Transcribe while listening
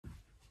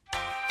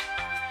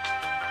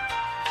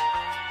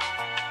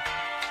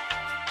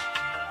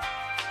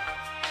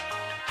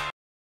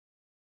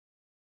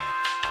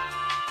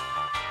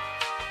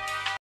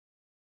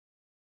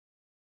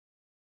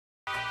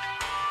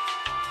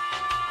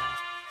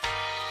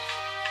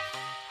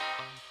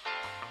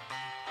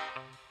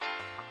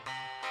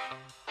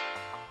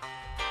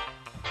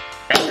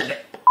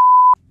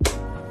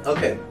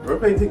Okay, we're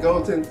painting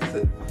Gotenks.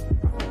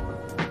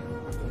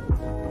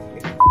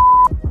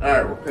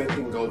 Alright, we're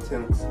painting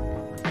Gotenks.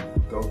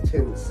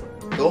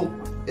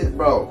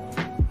 Bro.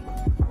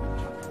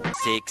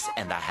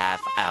 6.5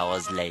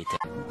 hours later.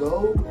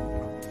 Bro.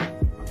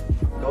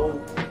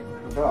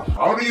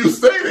 How do you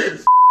say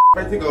this?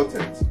 Painting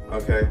Gotenks,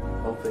 okay?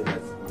 Hopefully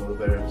that's a little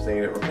better of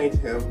saying it. We're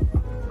painting him.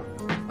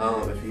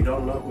 If you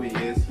don't know who he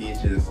is, he's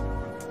just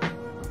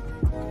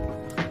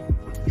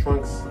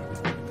Trunks,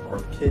 or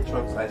Kid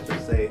Trunks, I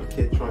should say.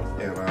 Kid Trunks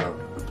and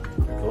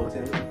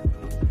Gotenks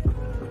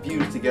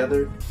fused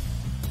together.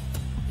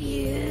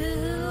 Fusion.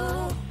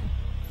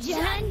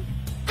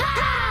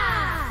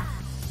 Ha!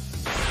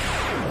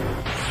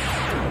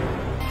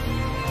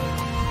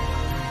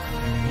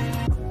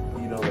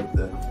 You know, like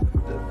the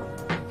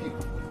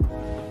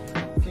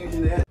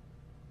fusion there.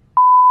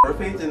 We're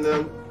painting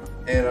them,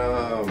 and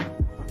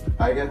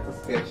I got the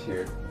sketch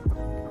here.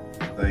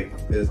 Like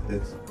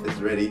it's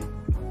ready.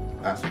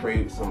 I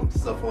sprayed some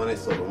stuff on it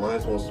so the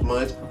lines won't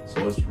smudge.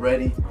 So it's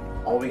ready.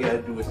 All we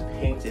gotta do is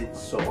paint it.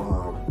 So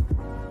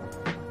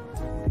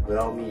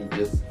without me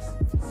just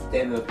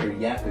standing up here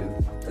yapping,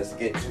 let's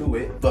get to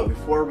it. But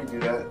before we do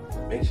that,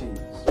 make sure you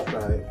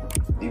subscribe,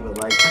 leave a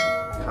like,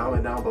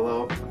 comment down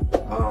below.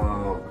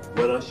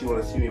 What else you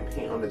want to see me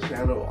paint on the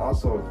channel?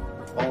 Also,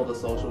 all the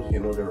socials, you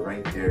know, they're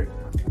right there.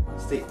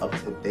 Stay up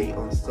to date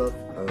on stuff.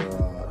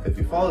 If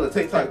you follow the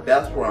TikTok,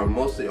 that's where I'm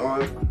mostly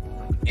on.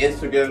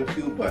 Instagram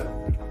too, but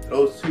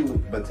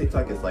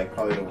TikTok is like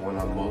probably the one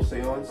I'm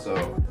mostly on. So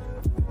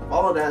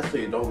follow that so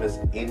you don't miss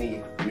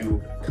any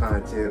new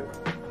content.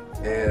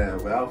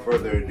 And without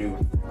further ado,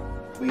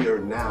 we are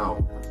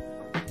now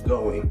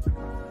going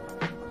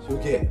to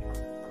get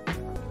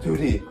to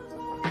the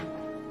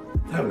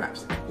time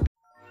lapse.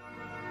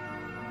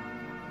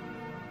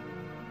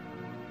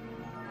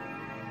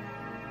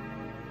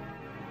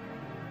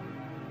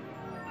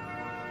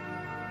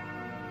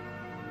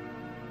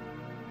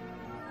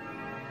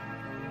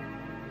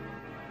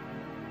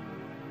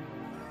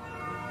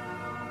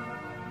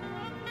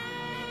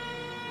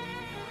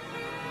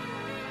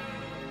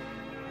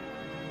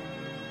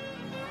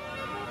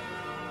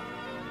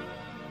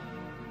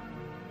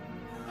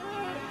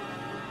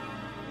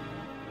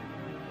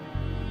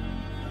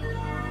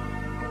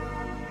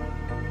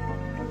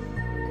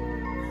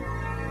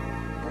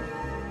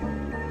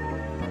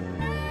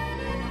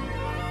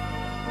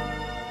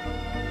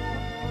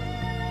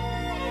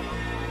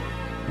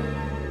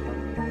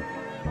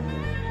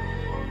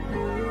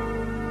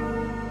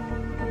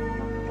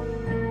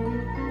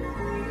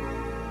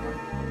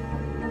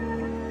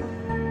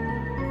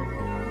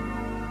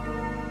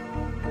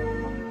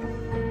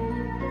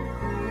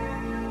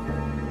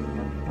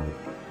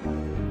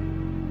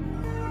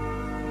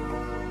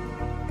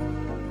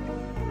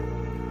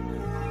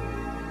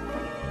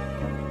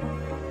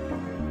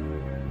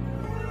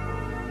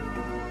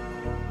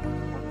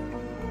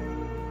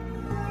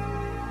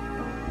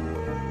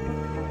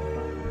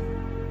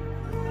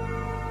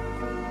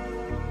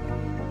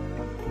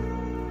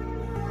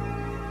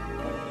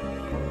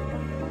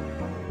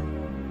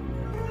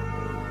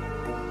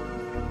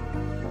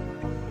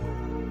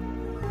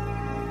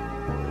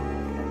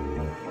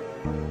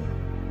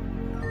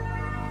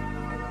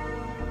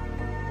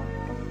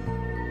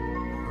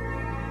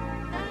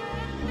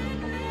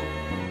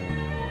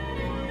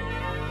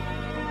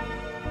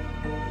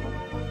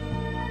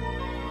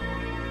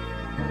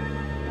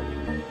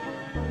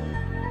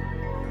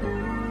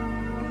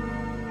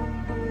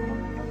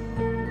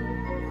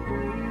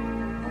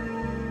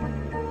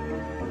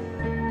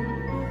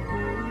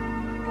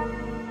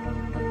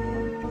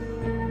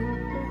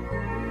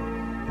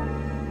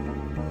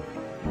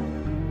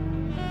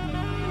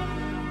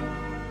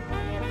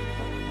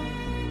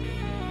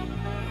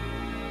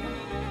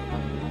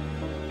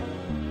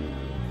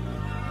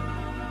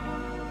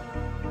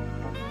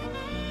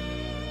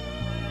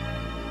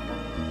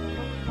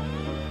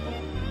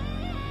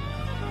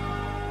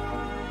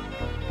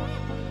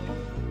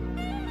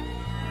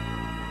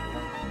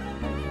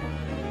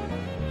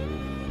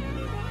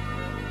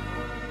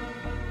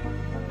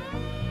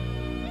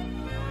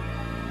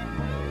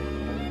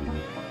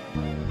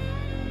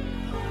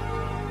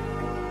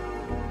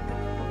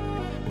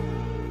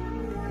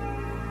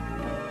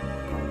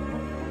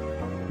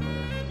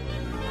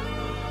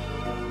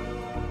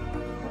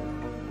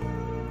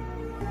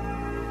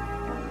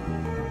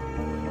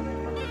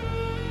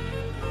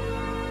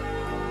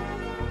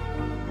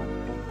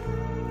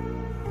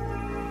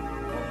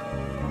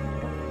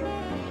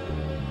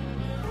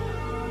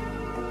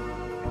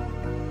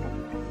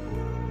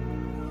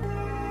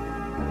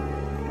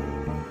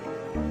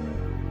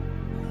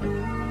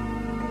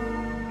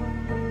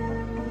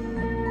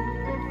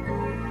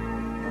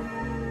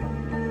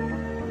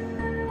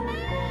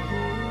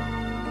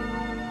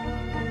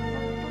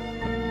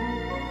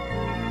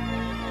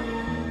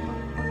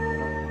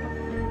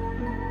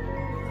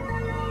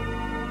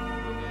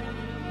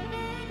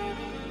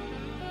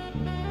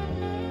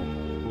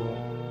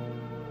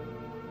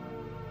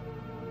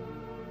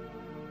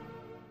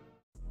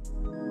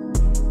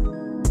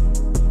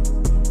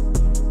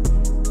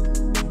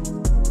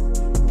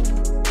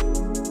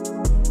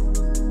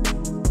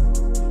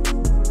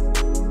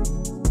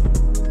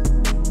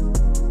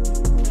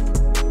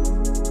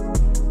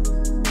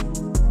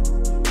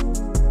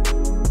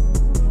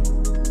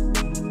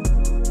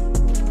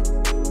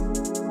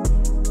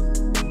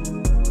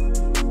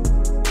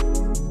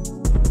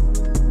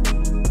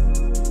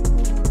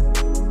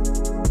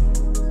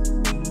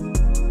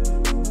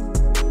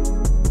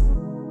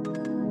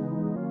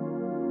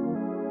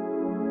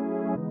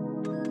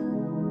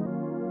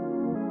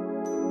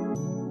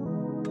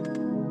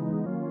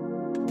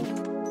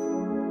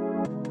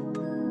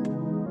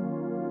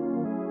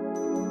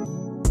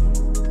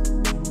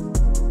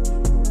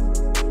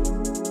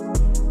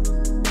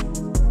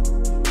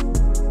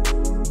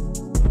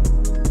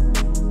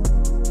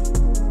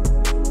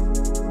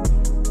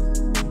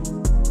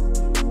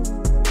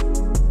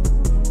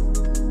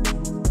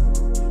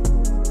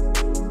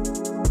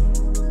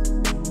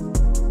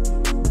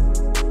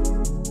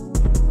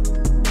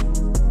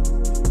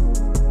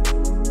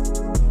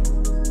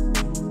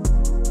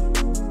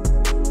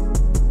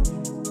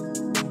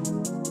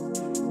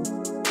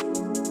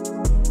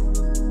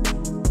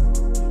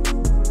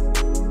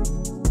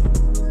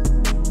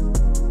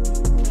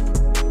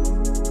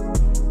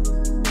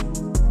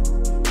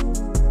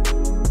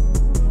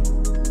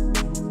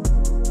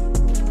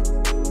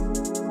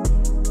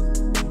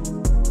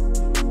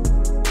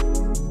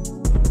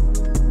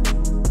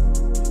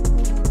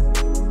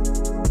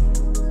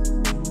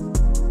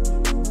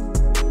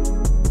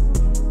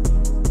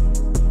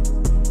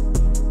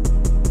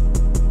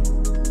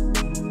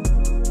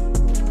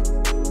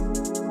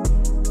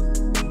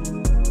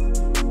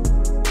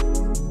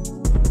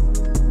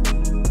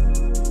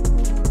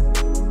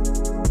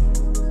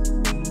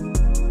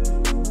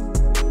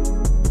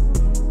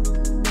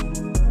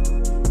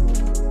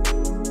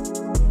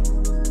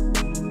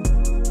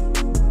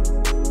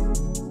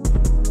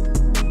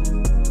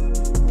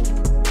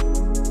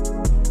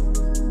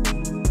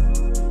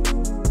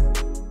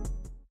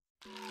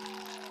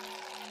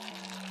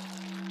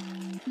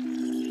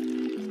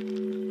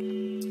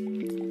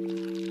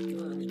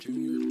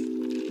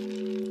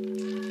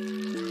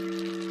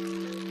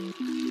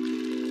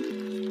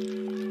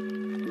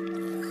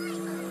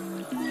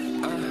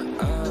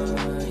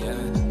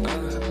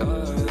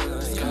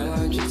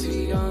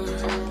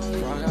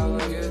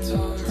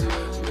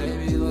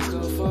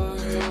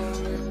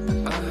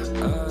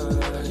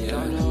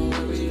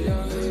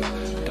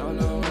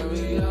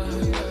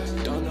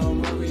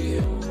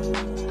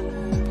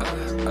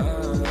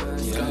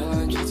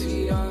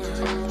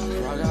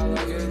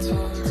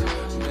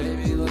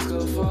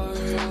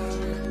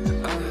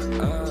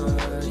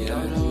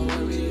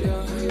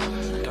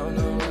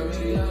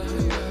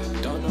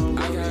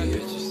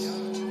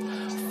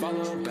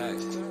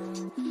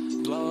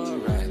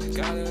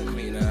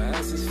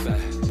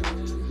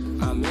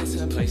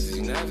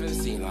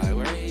 scene like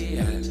where he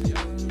at.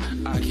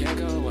 I can't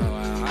go well,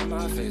 I hide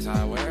my face,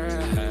 I wear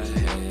a hat.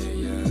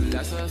 Yeah,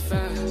 that's a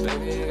fact,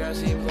 baby girl,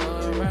 she blow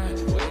a rack.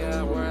 We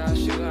at where I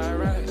shoot, I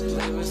rap.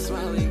 Live a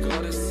smiley,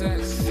 go to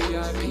sex.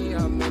 VIP,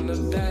 I'm in the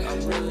back.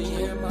 I'm really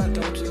him, I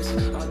don't just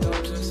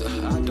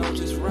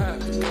rap.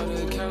 Go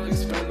to Cali,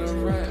 spend a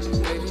rap.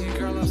 Baby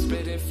girl, I'm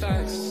spitting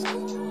facts.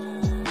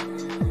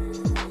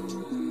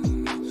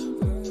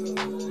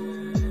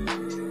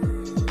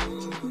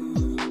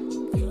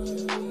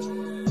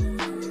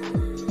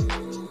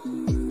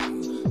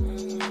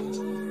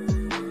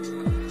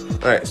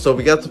 Alright, so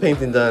we got the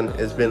painting done.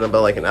 It's been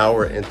about like an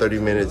hour and 30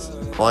 minutes.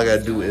 All I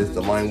gotta do is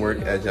the line work,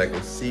 as y'all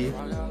can see.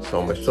 So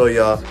I'm gonna show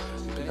y'all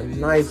a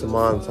nice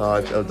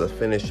montage of the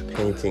finished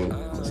painting.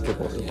 Let's skip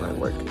over the line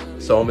work.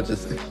 So I'm gonna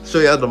just show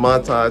y'all the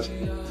montage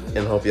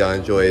and hope y'all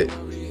enjoy it.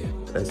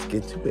 Let's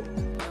get to it.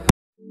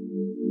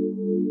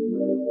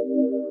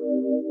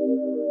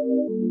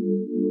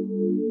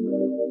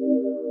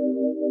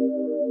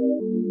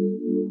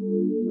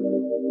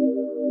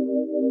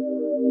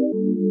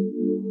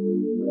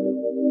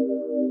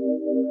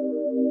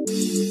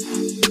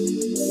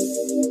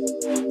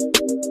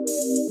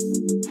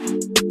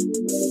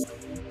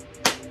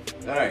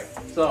 Alright,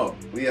 so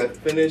we have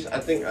finished. I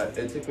think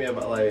it took me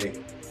about like,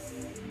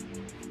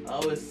 I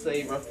would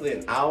say roughly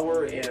an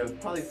hour and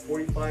probably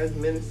 45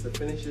 minutes to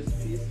finish this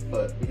piece,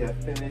 but we have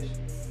finished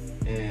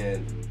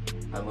and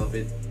I love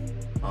it,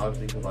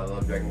 obviously because I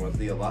love Dragon Ball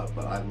Z a lot,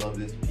 but I love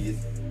this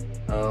piece.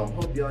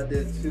 Hope y'all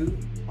did too.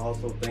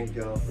 Also thank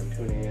y'all for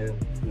tuning in,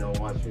 you know,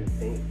 watching me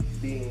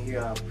paint, being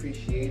here, I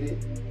appreciate it.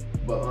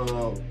 But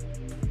I'm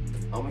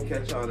gonna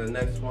catch y'all on the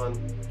next one.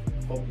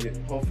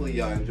 Hopefully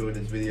y'all enjoyed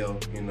this video,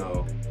 you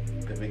know.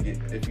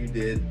 If you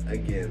did,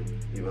 again,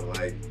 leave a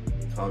like,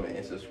 comment,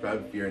 and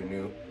subscribe if you're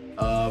new.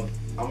 I'm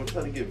gonna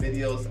try to get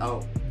videos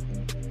out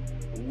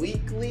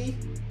weekly.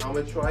 I'm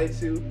gonna try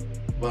to,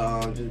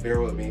 but just bear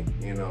with me,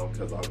 you know,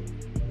 because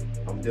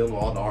I'm dealing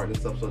with all the art and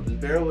stuff. So just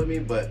bear with me,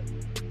 but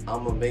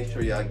I'm gonna make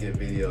sure y'all get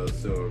videos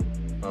soon.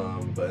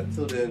 But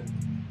until then,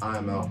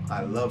 I'm out.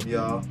 I love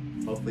y'all.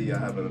 Hopefully y'all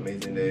have an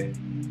amazing day,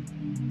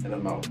 and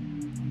I'm out.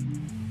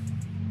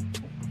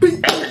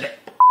 Peace.